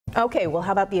Okay, well,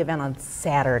 how about the event on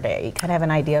Saturday? You kind of have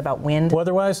an idea about wind?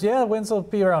 Weather-wise, yeah, winds will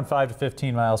be around 5 to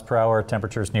 15 miles per hour.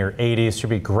 Temperatures near 80s. Should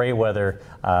be great weather.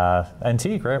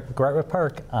 NT, Great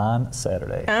Park on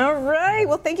Saturday. All right.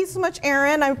 Well, thank you so much,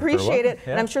 Aaron. I appreciate it.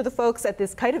 Yeah. And I'm sure the folks at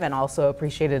this kite event also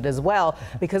appreciate it as well,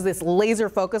 because this laser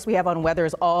focus we have on weather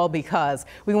is all because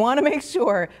we want to make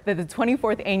sure that the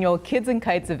 24th Annual Kids and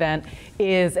Kites event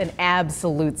is an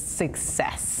absolute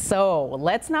success. So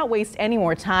let's not waste any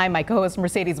more time. My co-host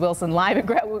Mercedes Wilson live at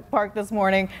Gratwick Park this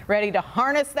morning, ready to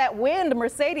harness that wind.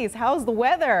 Mercedes, how's the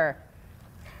weather?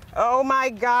 Oh my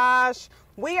gosh,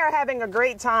 we are having a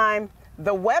great time.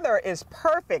 The weather is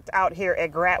perfect out here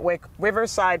at Gratwick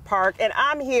Riverside Park, and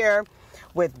I'm here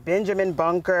with Benjamin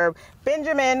Bunker.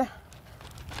 Benjamin,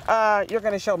 you're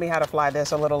going to show me how to fly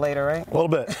this a little later, right? A little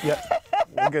bit, yeah.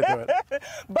 We'll get to it.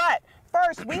 But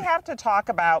first, we have to talk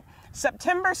about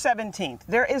September 17th.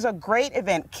 There is a great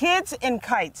event, Kids in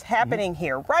Kites, happening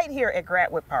here, right here at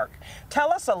Gratwick Park.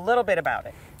 Tell us a little bit about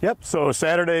it. Yep, so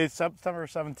Saturday, September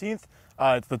 17th,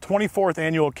 it's the 24th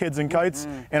Annual Kids in Kites,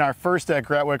 and our first at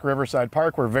Gratwick Riverside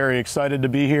Park. We're very excited to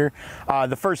be here.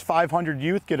 The first 500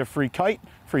 youth get a free kite,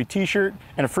 free t-shirt,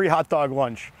 and a free hot dog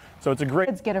lunch. So it's a great...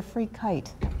 Kids get a free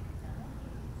kite.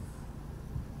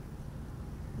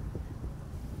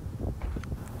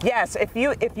 Yes, if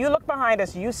you look behind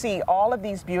us, you see all of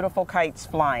these beautiful kites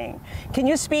flying. Can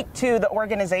you speak to the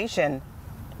organization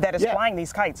that is flying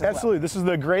these kites as absolutely. well? This is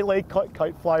the Great Lake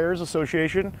Kite Flyers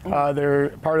Association. They're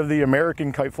part of the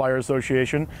American Kite Flyer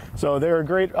Association. So they're a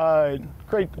great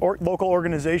local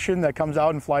organization that comes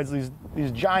out and flies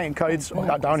these giant kites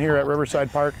down here at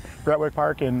Riverside Park, Gratwick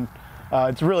Park, and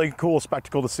it's a really cool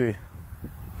spectacle to see.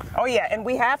 Oh yeah, and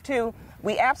we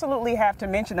absolutely have to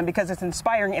mention them because it's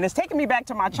inspiring, and it's taking me back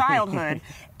to my childhood,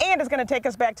 and it's going to take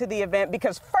us back to the event,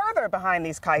 because further behind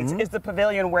these kites is the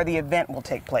pavilion where the event will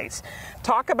take place.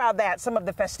 Talk about that, some of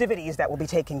the festivities that will be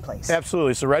taking place.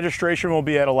 Absolutely. So registration will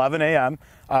be at 11 a.m.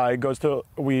 The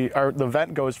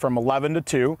event goes from 11 to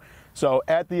 2. So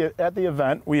at the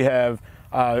event we have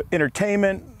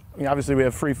entertainment. Obviously we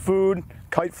have free food,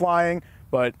 kite flying.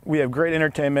 But we have great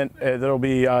entertainment. There'll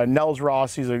be Nels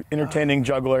Ross. He's an entertaining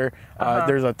juggler.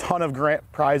 There's a ton of grant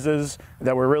prizes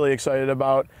that we're really excited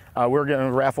about. We're going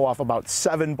to raffle off about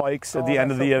 7 bikes at the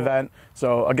end of the event.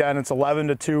 So again, it's 11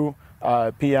 to 2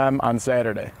 p.m. on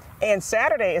Saturday. And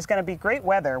Saturday is going to be great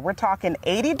weather. We're talking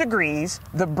 80 degrees.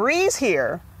 The breeze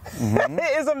here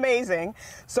is amazing.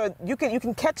 So you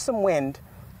can catch some wind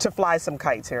to fly some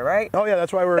kites here, right? Oh yeah,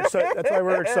 that's why we're excited. That's why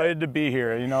we're excited to be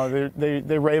here. You know,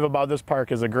 they rave about this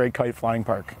park as a great kite flying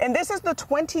park. And this is the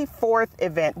 24th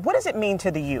event. What does it mean to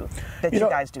the youth that you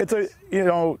guys do?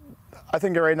 I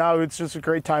think right now it's just a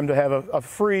great time to have a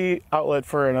free outlet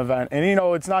for an event. And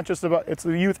it's not just about, it's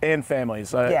the youth and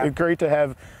families. It's great to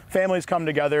have families come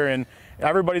together and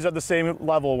everybody's at the same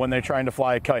level when they're trying to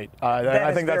fly a kite.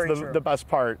 I think that's the best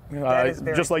part.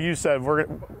 Just like you said,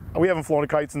 we haven't flown a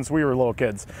kite since we were little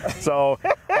kids. So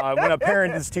when a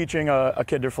parent is teaching a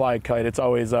kid to fly a kite, it's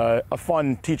always a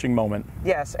fun teaching moment.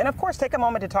 Yes, and of course take a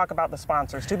moment to talk about the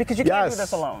sponsors too, because you can't do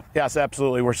this alone. Yes,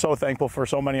 absolutely. We're so thankful for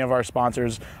so many of our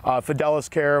sponsors. Fidelis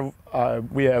Care,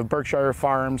 we have Berkshire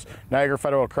Farms, Niagara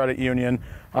Federal Credit Union,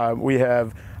 we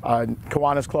have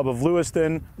Kiwanis Club of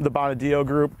Lewiston, the Bonadillo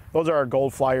Group. Those are our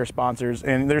Gold Flyer sponsors,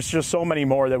 and there's just so many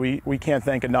more that we can't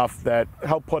thank enough that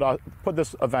help put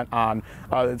this event on.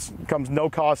 It comes no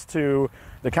cost to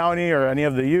the county or any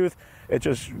of the youth. It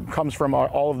just comes from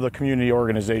all of the community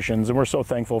organizations, and we're so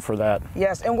thankful for that.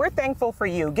 Yes, and we're thankful for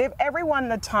you. Give everyone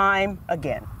the time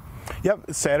again.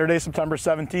 Yep, Saturday, September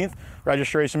 17th.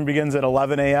 Registration begins at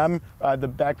 11 a.m. at the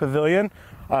back pavilion,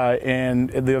 and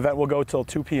the event will go till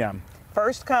 2 p.m.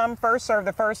 First come, first serve,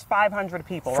 the first 500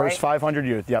 people, First 500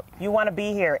 youth, yep. You want to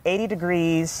be here, 80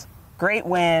 degrees, great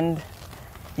wind,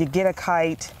 you get a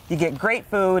kite, you get great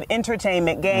food,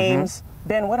 entertainment, games.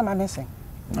 Ben, what am I missing?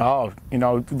 Oh,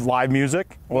 live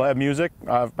music. We'll have music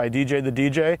by DJ the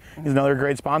DJ. He's another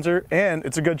great sponsor, and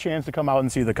it's a good chance to come out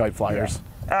and see the kite flyers.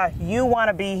 You want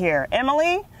to be here.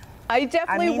 Emily? I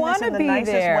definitely want to be there. I mean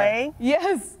this in the nicest way.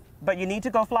 Yes. But you need to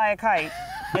go fly a kite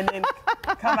and then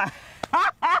come out.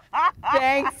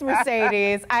 Thanks,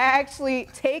 Mercedes. I actually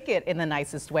take it in the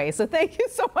nicest way, so thank you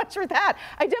so much for that.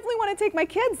 I definitely want to take my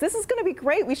kids. This is going to be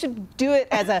great. We should do it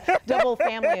as a double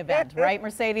family event, right,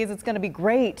 Mercedes? It's going to be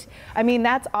great. I mean,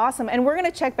 that's awesome. And we're going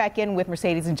to check back in with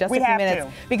Mercedes in just a few minutes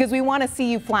because we want to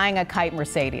see you flying a kite,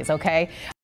 Mercedes, okay?